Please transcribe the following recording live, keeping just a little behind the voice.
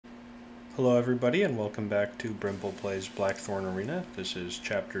Hello everybody and welcome back to Brimple Plays Blackthorn Arena. This is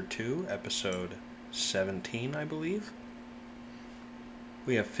Chapter 2, Episode 17, I believe.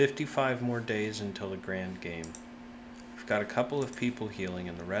 We have 55 more days until the grand game. We've got a couple of people healing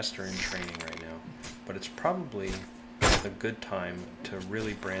and the rest are in training right now. But it's probably a good time to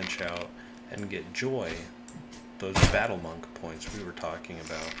really branch out and get Joy those Battle Monk points we were talking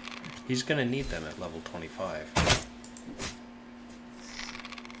about. He's going to need them at level 25.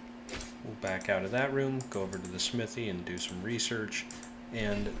 We'll back out of that room, go over to the smithy and do some research,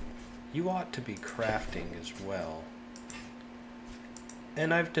 and you ought to be crafting as well.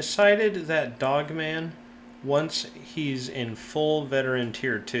 And I've decided that Dogman, once he's in full veteran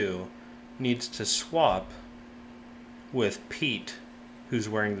tier 2, needs to swap with Pete, who's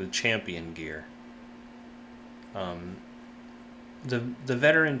wearing the champion gear. The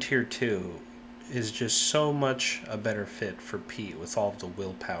veteran tier 2 is just so much a better fit for Pete with all of the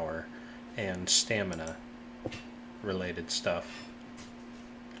willpower and stamina related stuff,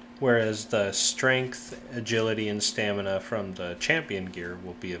 whereas the strength, agility, and stamina from the champion gear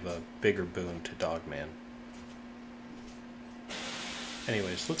will be of a bigger boon to Dogman.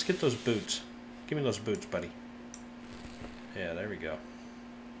 Anyways, let's get those boots. Give me those boots, buddy. Yeah, there we go.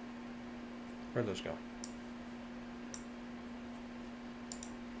 Where'd those go?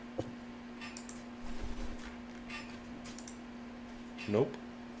 Nope.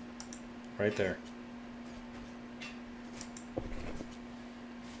 Right there.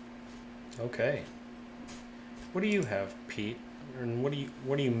 Okay. What do you have, Pete? And what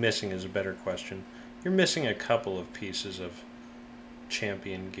are you missing is a better question. You're missing a couple of pieces of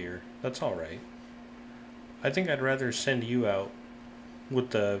champion gear. That's all right. I think I'd rather send you out with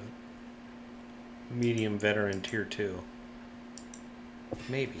the medium veteran tier 2.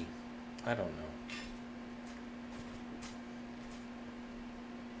 Maybe. I don't know.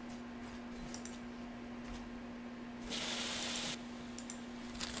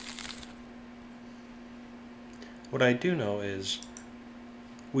 What I do know is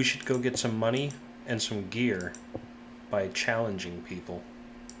we should go get some money and some gear by challenging people.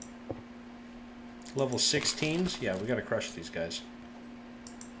 Level 16s? Yeah, we gotta crush these guys.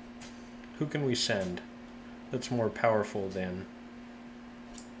 Who can we send that's more powerful than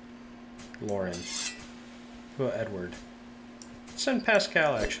Lauren? Who about Edward? Let's send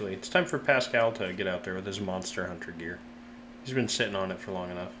Pascal, actually. It's time for Pascal to get out there with his Monster Hunter gear. He's been sitting on it for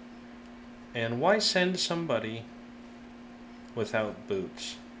long enough. And why send somebody without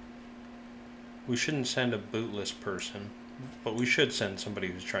boots? We shouldn't send a bootless person, but we should send somebody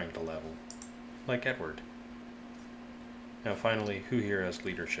who's trying to level, like Edward. Now finally, who here has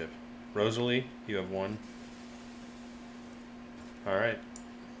leadership? Rosalie, you have 1. Alright,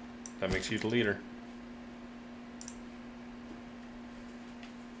 that makes you the leader.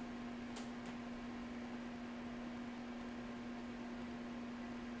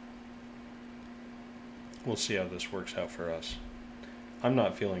 We'll see how this works out for us. I'm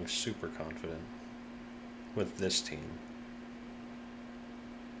not feeling super confident with this team.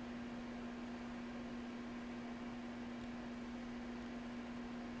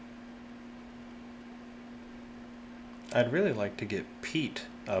 I'd really like to get Pete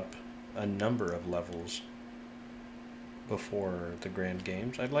up a number of levels before the Grand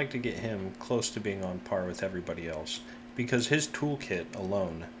Games. I'd like to get him close to being on par with everybody else, because his toolkit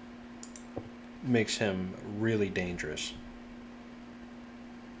alone makes him really dangerous.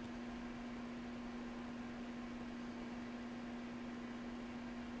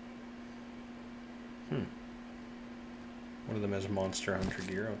 One of them has Monster Hunter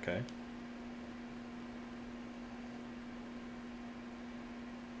gear, okay.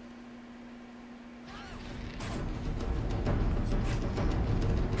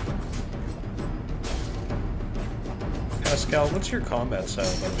 Pascal, what's your combat style,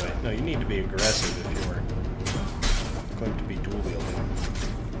 by the way? No, you need to be aggressive if you're going to be dual wielding.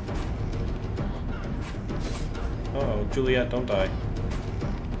 Uh-oh, Juliet, don't die.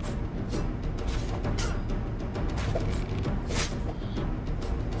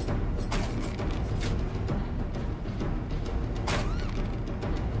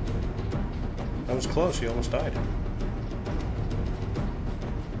 That was close, you almost died.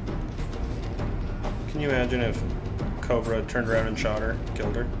 Can you imagine if Cobra turned around and shot her,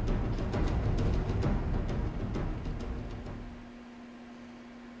 killed her?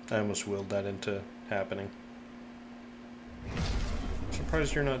 I almost willed that into happening.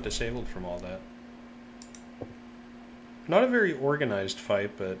 Surprised you're not disabled from all that. Not a very organized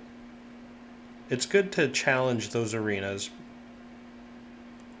fight, but it's good to challenge those arenas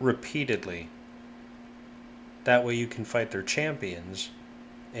repeatedly. That way you can fight their champions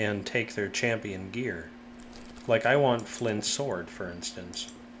and take their champion gear. Like, I want Flint's sword, for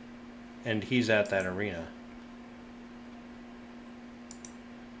instance, and he's at that arena.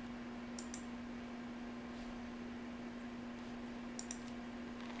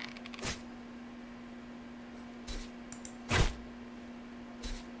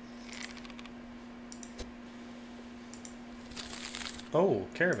 Oh,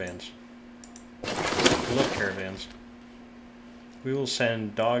 caravans. I love caravans. We will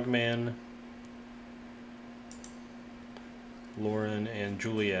send Dogman, Lauren, and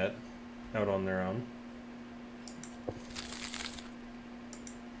Juliet out on their own.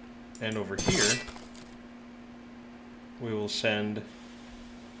 And over here, we will send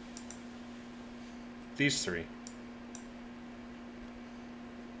these three.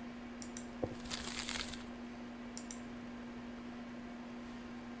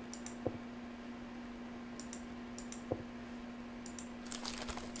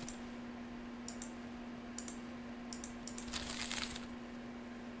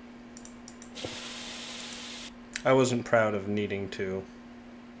 I wasn't proud of needing to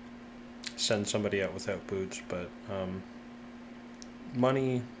send somebody out without boots, but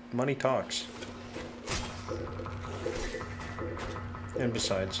money talks. And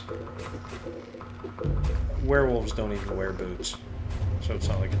besides, werewolves don't even wear boots, so it's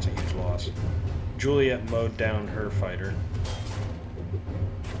not like it's a huge loss. Juliet mowed down her fighter,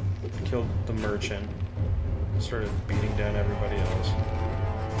 killed the merchant, started beating down everybody else.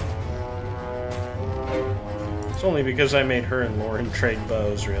 It's only because I made her and Lauren trade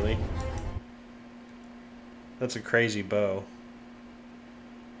bows, really. That's a crazy bow.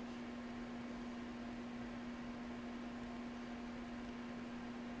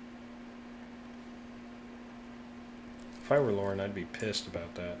 If I were Lauren, I'd be pissed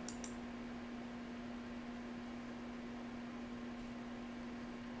about that.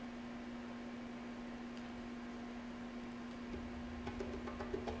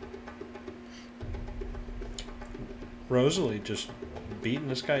 Rosalie just beating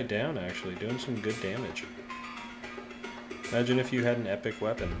this guy down, actually, doing some good damage. Imagine if you had an epic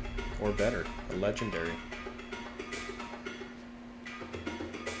weapon, or better, a legendary.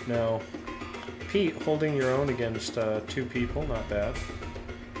 Now, Pete holding your own against 2 people, not bad.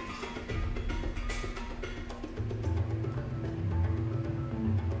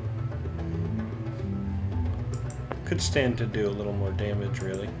 Could stand to do a little more damage,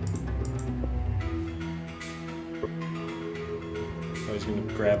 really. I was gonna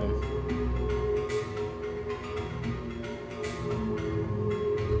grab him.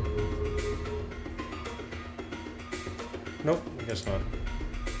 Nope, I guess not.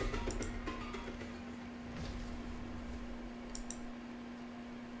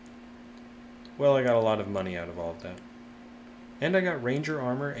 Well, I got a lot of money out of all of that. And I got ranger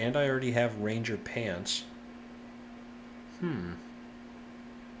armor, and I already have ranger pants.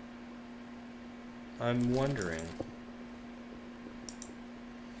 I'm wondering.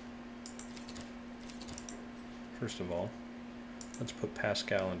 First of all, let's put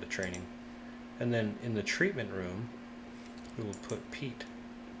Pascal into training. And then in the treatment room, we will put Pete.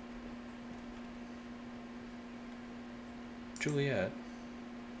 Juliet.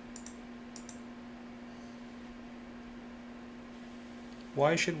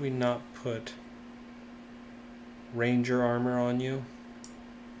 Why should we not put ranger armor on you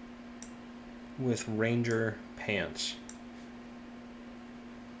with ranger pants?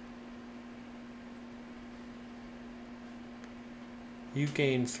 You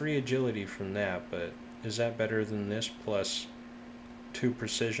gain 3 agility from that, but is that better than this plus 2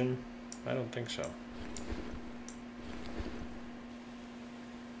 precision? I don't think so.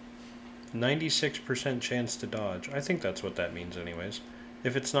 96% chance to dodge. I think that's what that means anyways.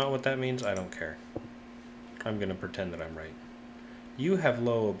 If it's not what that means, I don't care. I'm gonna pretend that I'm right. You have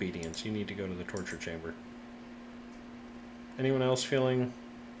low obedience. You need to go to the torture chamber. Anyone else feeling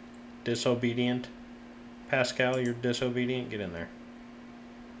disobedient? Pascal, you're disobedient? Get in there.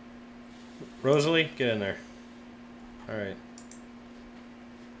 Rosalie, get in there. Alright.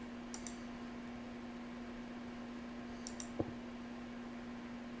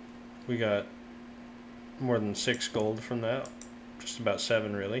 We got more than 6 gold from that. Just about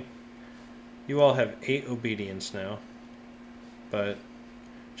 7, really. You all have 8 obedience now. But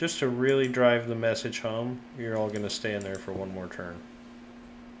just to really drive the message home, you're all going to stay in there for 1 more turn.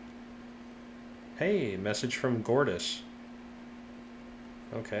 Hey, message from Gordis.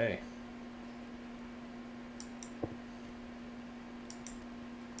 Okay.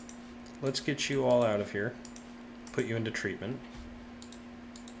 Let's get you all out of here. Put you into treatment.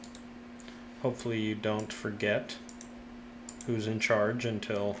 Hopefully you don't forget who's in charge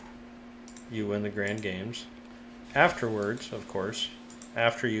until you win the Grand Games. Afterwards, of course,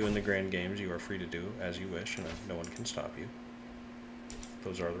 after you win the Grand Games, you are free to do as you wish, and no one can stop you.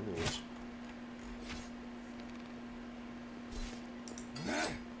 Those are the rules.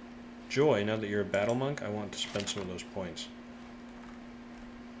 Joy, now that you're a battle monk, I want to spend some of those points.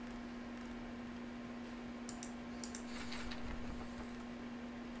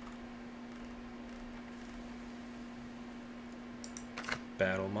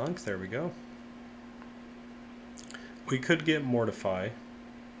 Battle monk, there we go. We could get Mortify,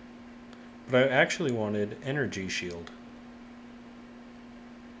 but I actually wanted Energy Shield.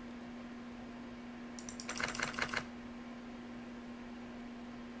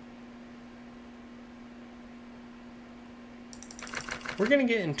 We're going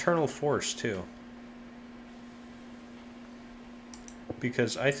to get Internal Force too,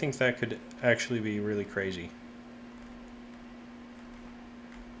 because I think that could actually be really crazy.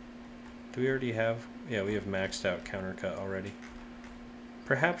 Do we already have... Yeah, we have maxed out Countercut already.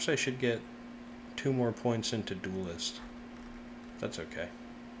 Perhaps I should get 2 more points into Duelist. That's okay.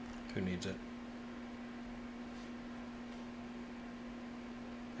 Who needs it?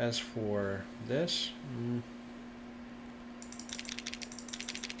 As for this...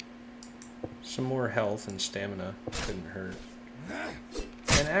 some more health and stamina couldn't hurt.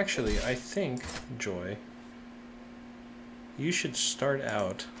 And actually, I think, Joy, you should start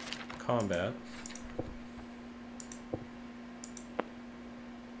out combat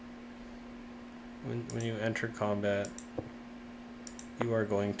when you enter combat, you are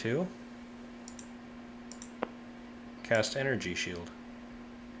going to cast Energy Shield.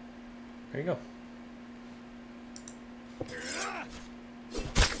 There you go.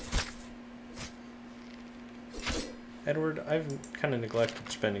 Edward, I've kind of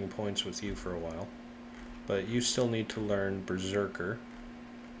neglected spending points with you for a while, but you still need to learn Berserker.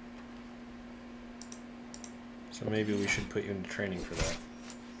 So maybe we should put you into training for that.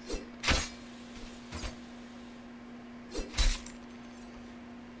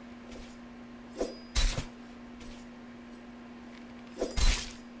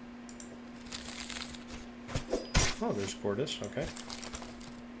 Oh, there's Gortys, okay.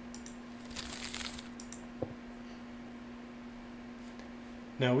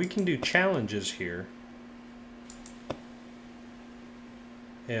 Now we can do challenges here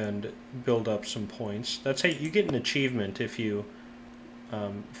and build up some points. That's how you get an achievement if you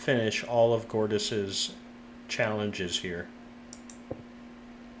finish all of Gortys's challenges here. I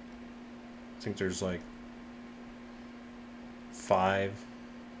think there's like 5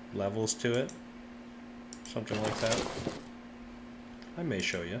 levels to it, something like that. I may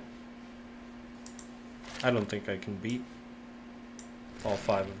show you. I don't think I can beat all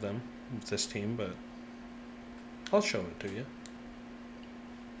 5 of them with this team, but I'll show it to you.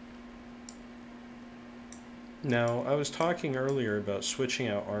 Now, I was talking earlier about switching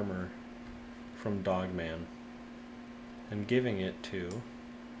out armor from Dogman and giving it to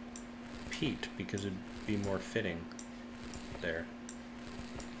Pete because it'd be more fitting there.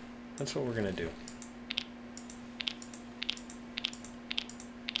 That's what we're gonna do.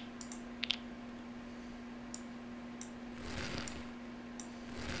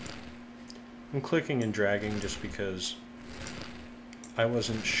 I'm clicking and dragging just because I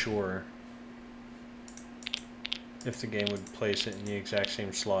wasn't sure if the game would place it in the exact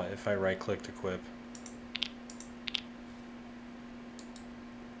same slot if I right-clicked equip.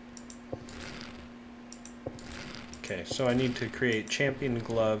 Okay, so I need to create champion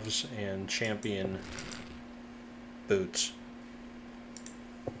gloves and champion boots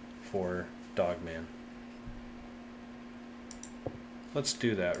for Dogman. Let's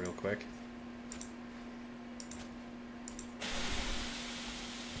do that real quick.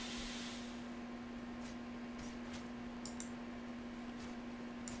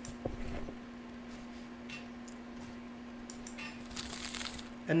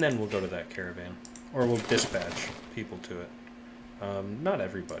 And then we'll go to that caravan. Or we'll dispatch people to it. Not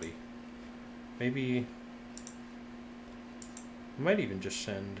everybody. Maybe... I might even just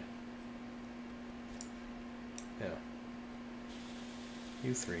send... Yeah.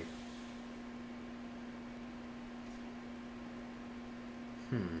 You 3.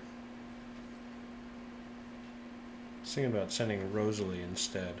 I was thinking about sending Rosalie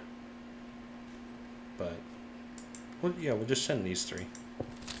instead. But... well, yeah, we'll just send these 3.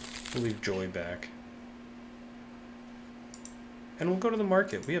 We'll leave Joy back. And we'll go to the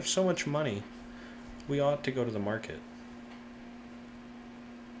market. We have so much money. We ought to go to the market.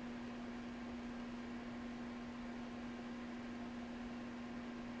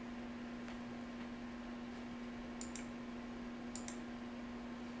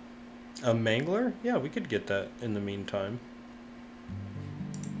 A mangler? Yeah, we could get that in the meantime.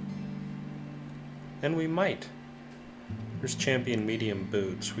 And we might. There's champion medium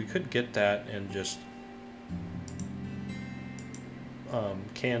boots. We could get that and just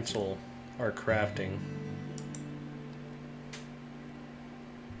cancel our crafting.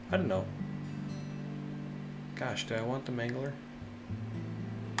 I don't know. Gosh, do I want the mangler?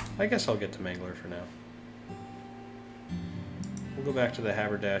 I guess I'll get the mangler for now. We'll go back to the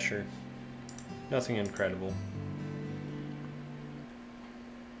haberdasher. Nothing incredible.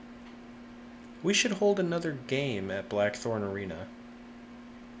 We should hold another game at Blackthorn Arena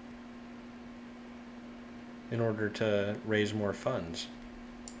in order to raise more funds.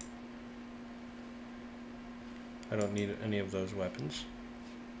 I don't need any of those weapons.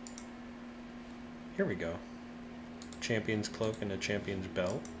 Here we go. Champion's cloak and a champion's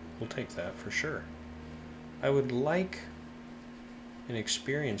belt. We'll take that for sure. I would like an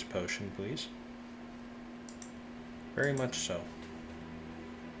experience potion, please. Very much so.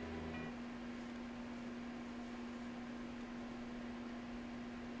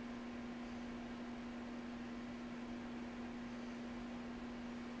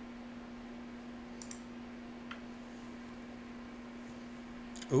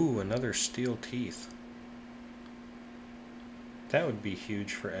 Ooh, another steel teeth. That would be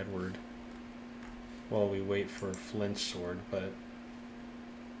huge for Edward while we wait for Flint's sword, but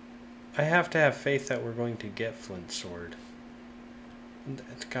I have to have faith that we're going to get Flint's sword. And,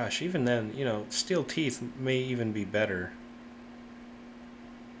 gosh, even then, you know, steel teeth may even be better.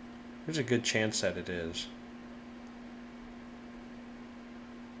 There's a good chance that it is.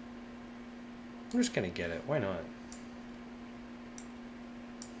 I'm just gonna get it. Why not?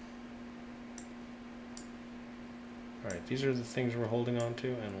 Alright, these are the things we're holding on to,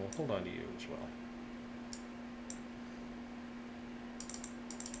 and we'll hold on to you as well.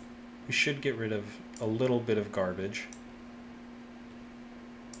 We should get rid of a little bit of garbage.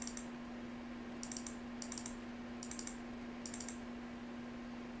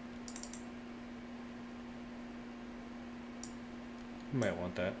 You might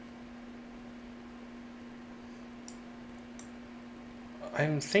want that.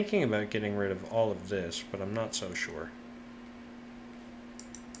 I'm thinking about getting rid of all of this, but I'm not so sure.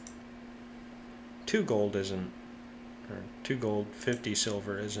 2 gold isn't, or 2 gold, 50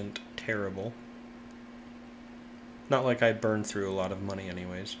 silver isn't terrible. Not like I burn through a lot of money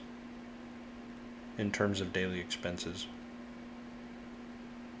anyways, in terms of daily expenses.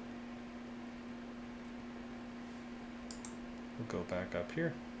 We'll go back up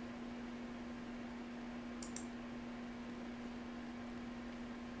here.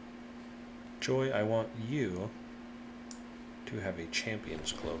 Joy, I want you to have a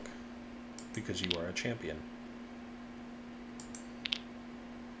champion's cloak, because you are a champion.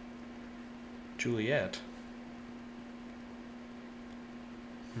 Juliet?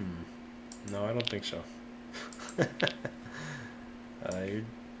 No, I don't think so. You're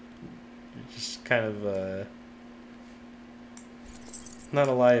just kind of not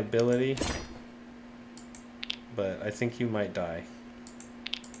a liability, but I think you might die.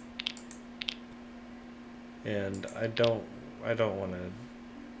 And I don't want to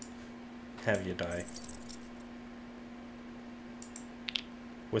have you die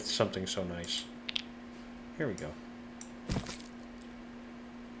with something so nice. Here we go.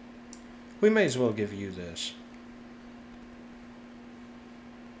 We may as well give you this.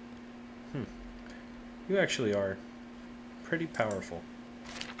 You actually are pretty powerful.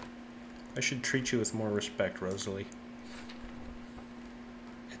 I should treat you with more respect, Rosalie.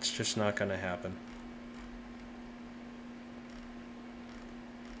 It's just not gonna happen.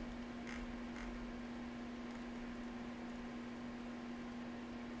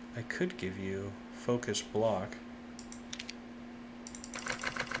 I could give you focus block.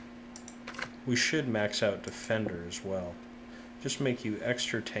 We should max out defender as well. Just make you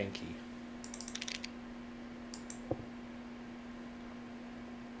extra tanky.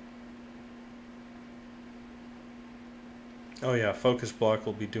 Oh yeah, focus block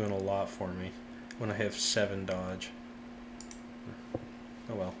will be doing a lot for me when I have 7 dodge.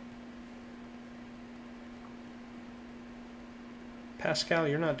 Oh well. Pascal,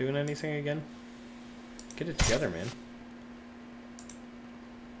 you're not doing anything again? Get it together, man.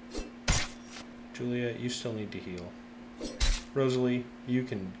 Julia, you still need to heal. Rosalie, you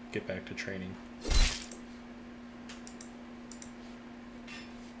can get back to training.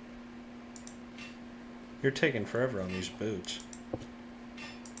 You're taking forever on these boots.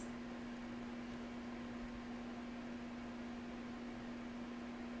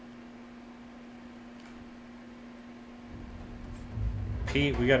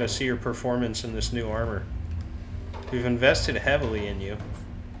 Pete, we gotta see your performance in this new armor. We've invested heavily in you.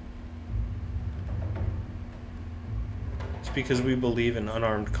 It's because we believe in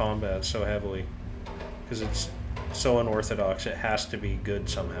unarmed combat so heavily. Because it's so unorthodox, it has to be good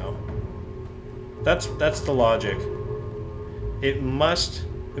somehow. That's the logic. It must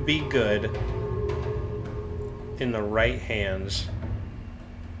be good in the right hands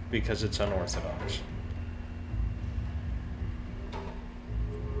because it's unorthodox.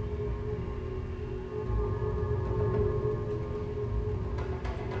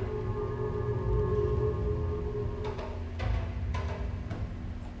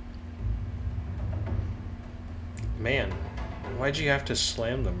 Man, why'd you have to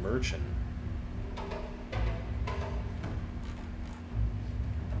slam the merchant?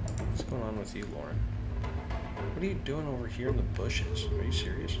 What's going on with you, Lauren? What are you doing over here in the bushes? Are you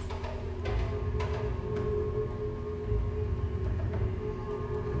serious?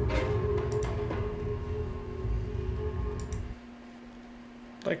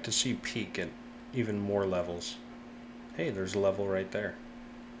 I'd like to see Pete get even more levels. Hey, there's a level right there.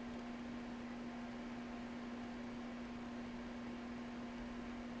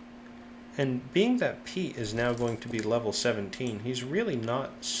 And being that Pete is now going to be level 17, he's really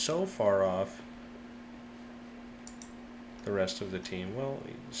not so far off the rest of the team. Well,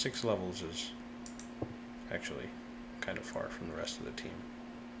 6 levels is actually kind of far from the rest of the team.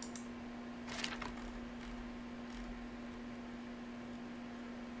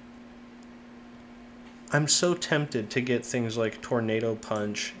 I'm so tempted to get things like Tornado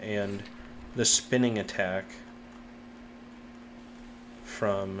Punch and the spinning attack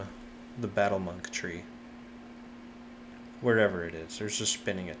from the Battle Monk tree. Wherever it is, there's a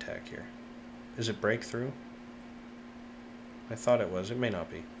spinning attack here. Is it breakthrough? I thought it was. It may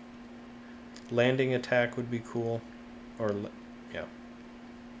not be. Landing attack would be cool. Or, yeah.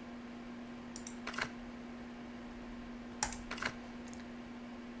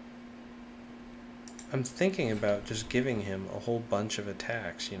 I'm thinking about just giving him a whole bunch of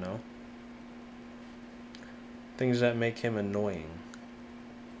attacks, you know? Things that make him annoying.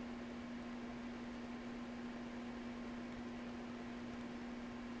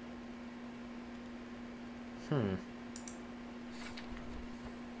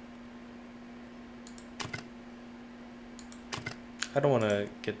 I don't want to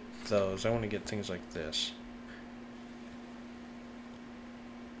get those. I want to get things like this.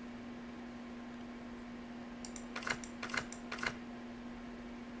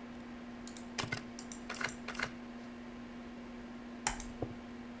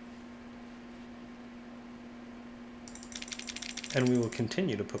 And we will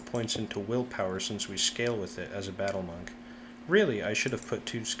continue to put points into willpower since we scale with it as a battle monk. Really, I should have put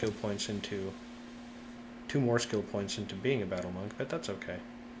 2 more skill points into being a battle monk, but that's okay.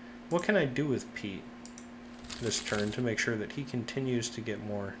 What can I do with Pete this turn to make sure that he continues to get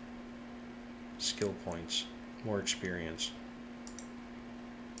more skill points, more experience?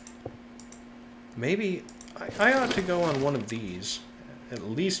 Maybe I ought to go on one of these, at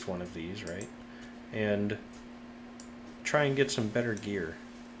least one of these, right? And try and get some better gear.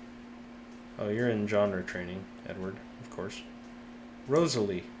 Oh, you're in genre training, Edward, of course.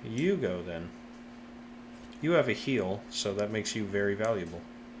 Rosalie, you go then. You have a heal, so that makes you very valuable.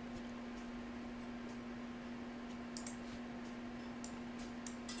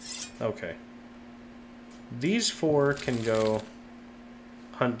 Okay. These 4 can go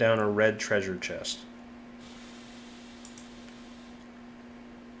hunt down a red treasure chest.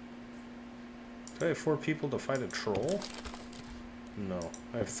 Do I have 4 people to fight a troll? No.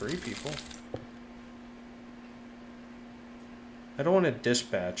 I have 3 people. I don't want to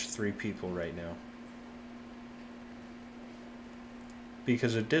dispatch 3 people right now.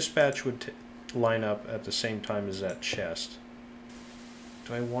 Because a dispatch would line up at the same time as that chest.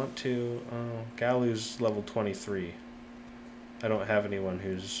 Do I want to... Oh, Galu's level 23. I don't have anyone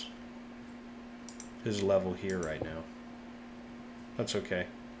who's his level here right now. That's okay.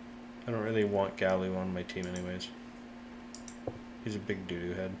 I don't really want Galu on my team anyways. He's a big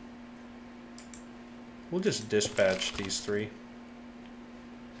doo-doo head. We'll just dispatch these 3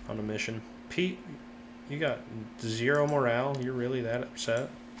 on a mission. Pete, you got 0 morale? You're really that upset?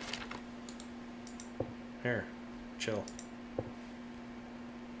 Here, chill.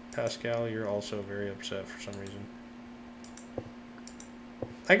 Pascal, you're also very upset for some reason.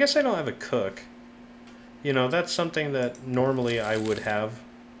 I guess I don't have a cook. You know, that's something that normally I would have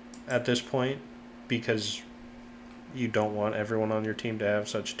at this point, because you don't want everyone on your team to have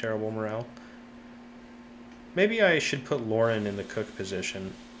such terrible morale. Maybe I should put Lauren in the cook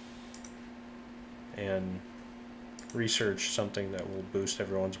position and research something that will boost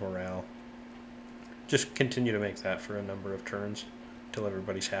everyone's morale. Just continue to make that for a number of turns until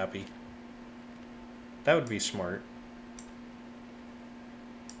everybody's happy. That would be smart.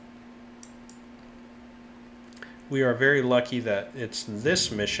 We are very lucky that it's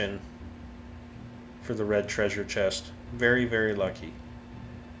this mission for the red treasure chest. Very, very lucky.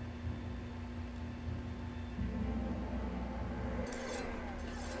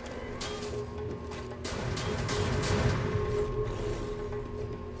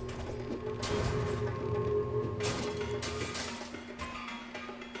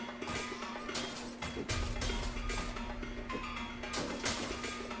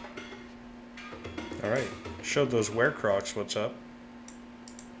 Alright, showed those werecrocs what's up.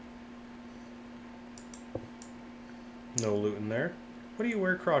 No loot in there. What do you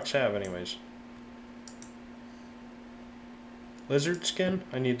werecrocs have anyways? Lizard skin?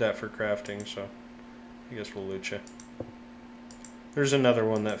 I need that for crafting, so I guess we'll loot you. There's another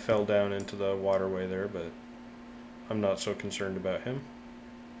one that fell down into the waterway there, but I'm not so concerned about him.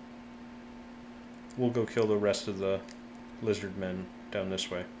 We'll go kill the rest of the lizard men down this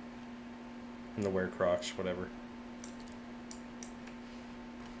way. And the werecrocs, whatever.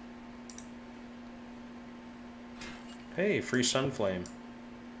 Hey, free sunflame.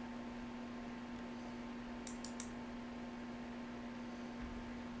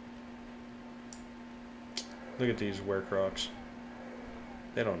 Look at these werecrocs.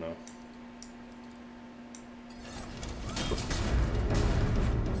 They don't know.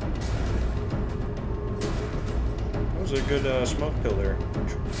 That was a good smoke pill there,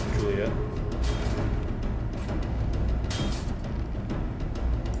 Juliet.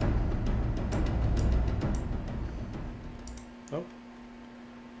 Oh,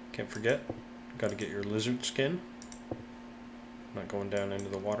 can't forget, gotta get your lizard skin. Not going down into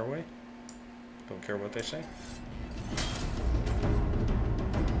the waterway. Don't care what they say.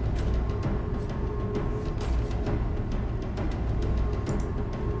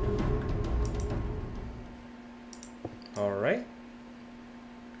 Alright.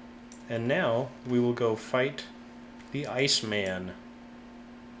 And now we will go fight the Iceman.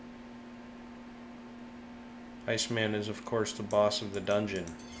 Iceman is, of course, the boss of the dungeon.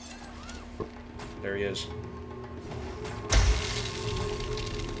 There he is.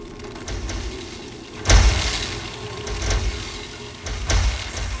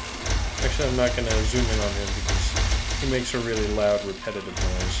 Actually, I'm not going to zoom in on him because he makes a really loud, repetitive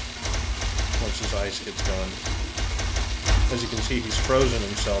noise once his ice gets going. As you can see, he's frozen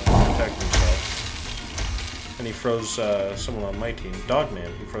himself to protect himself. And he froze someone on my team,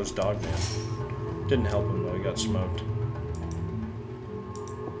 Dogman. He froze Dogman. Didn't help him though, he got smoked.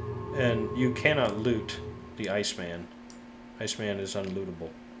 And you cannot loot the Iceman. Iceman is unlootable.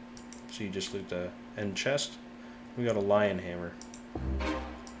 So you just loot the end chest. We got a lion hammer.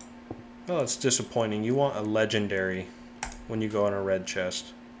 Well, it's disappointing. You want a legendary when you go on a red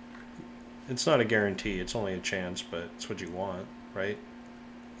chest. It's not a guarantee, it's only a chance, but it's what you want, right?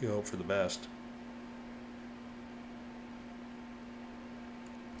 You hope for the best.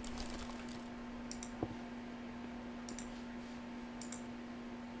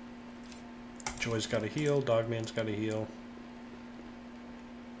 Joy's got to heal, Dogman's got to heal.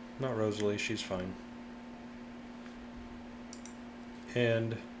 Not Rosalie, she's fine.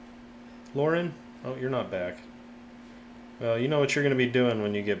 And Lauren? Oh, you're not back. Well, you know what you're going to be doing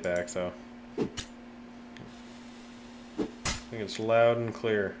when you get back, though. I think it's loud and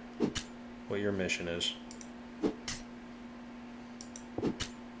clear what your mission is.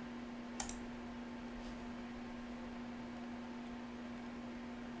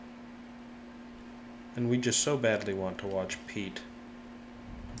 And we just so badly want to watch Pete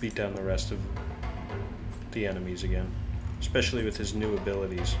beat down the rest of the enemies again. Especially with his new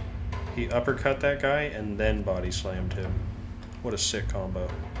abilities. He uppercut that guy and then body slammed him. What a sick combo.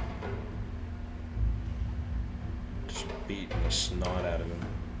 Just beating the snot out of him.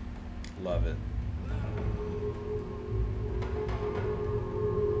 Love it.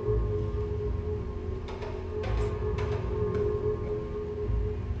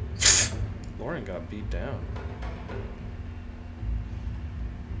 Lauren got beat down.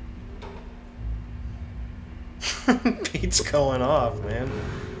 Pete's going off, man.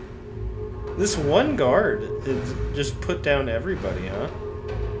 This one guard is just put down everybody, huh?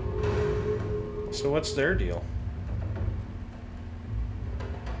 So what's their deal?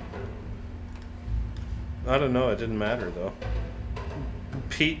 I don't know, it didn't matter though.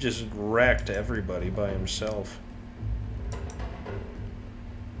 Pete just wrecked everybody by himself.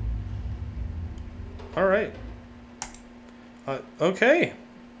 Alright. Okay.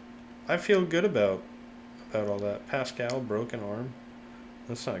 I feel good about about all that. Pascal, broken arm.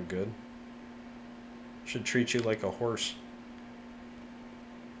 That's not good. Should treat you like a horse.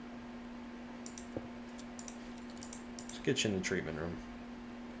 Let's get you in the treatment room.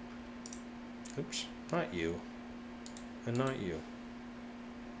 Oops, not you. And not you.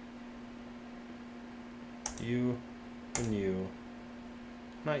 You and you.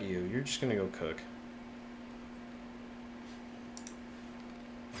 Not you. You're just gonna go cook.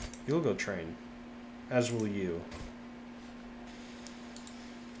 You'll go train. As will you.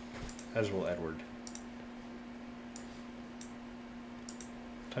 As will Edward.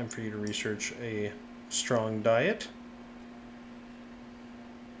 Time for you to research a strong diet.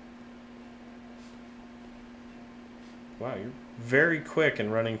 Wow, you're very quick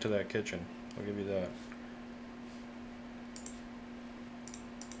in running to that kitchen. I'll give you that.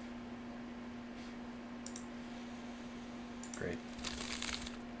 Great.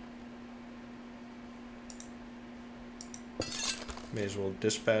 May as well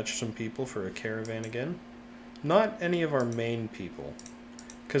dispatch some people for a caravan again. Not any of our main people.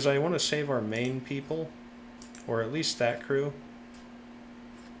 Because I want to save our main people, or at least that crew,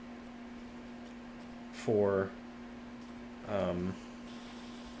 for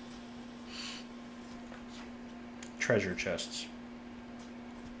treasure chests.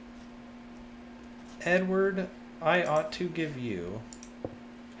 Edward, I ought to give you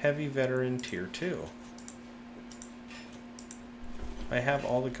Heavy Veteran Tier 2. I have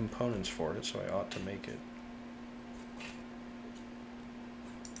all the components for it, so I ought to make it.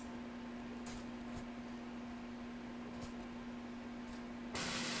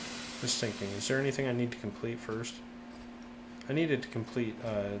 Just thinking, is there anything I need to complete first? I needed to complete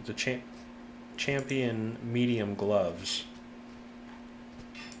the champion medium gloves.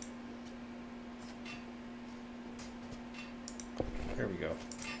 There we go.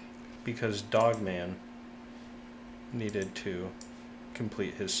 Because Dogman needed to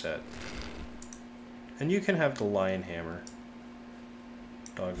complete his set. And you can have the lion hammer,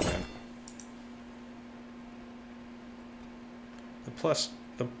 Dogman. The plus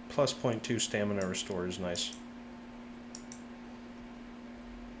 0.2 stamina restore is nice.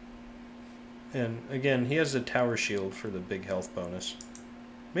 And again, he has the tower shield for the big health bonus.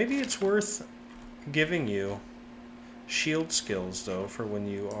 Maybe it's worth giving you shield skills, though, for when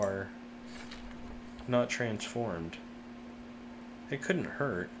you are not transformed. It couldn't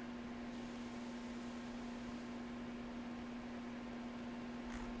hurt.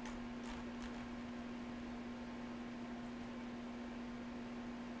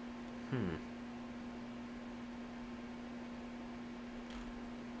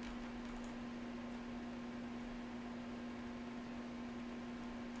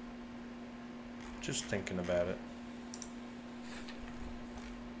 Just thinking about it.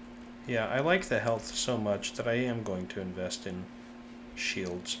 Yeah, I like the health so much that I am going to invest in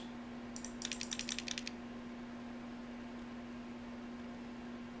shields.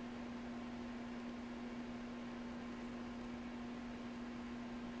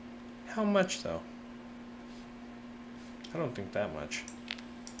 How much, though? I don't think that much.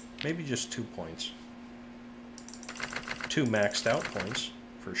 Maybe just 2 points. 2 maxed out points,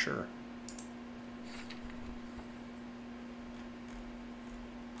 for sure.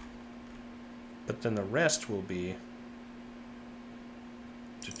 But then the rest will be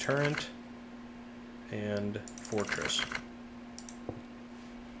deterrent and fortress.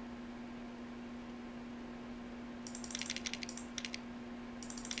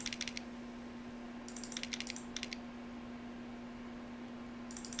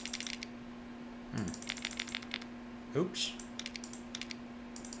 Oops.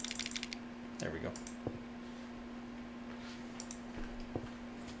 There we go.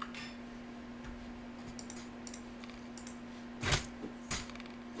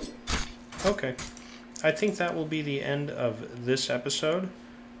 Okay, I think that will be the end of this episode.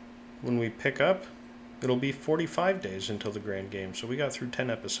 When we pick up, it'll be 45 days until the grand game, so we got through 10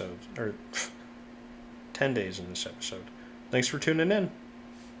 episodes, or 10 days in this episode. Thanks for tuning in.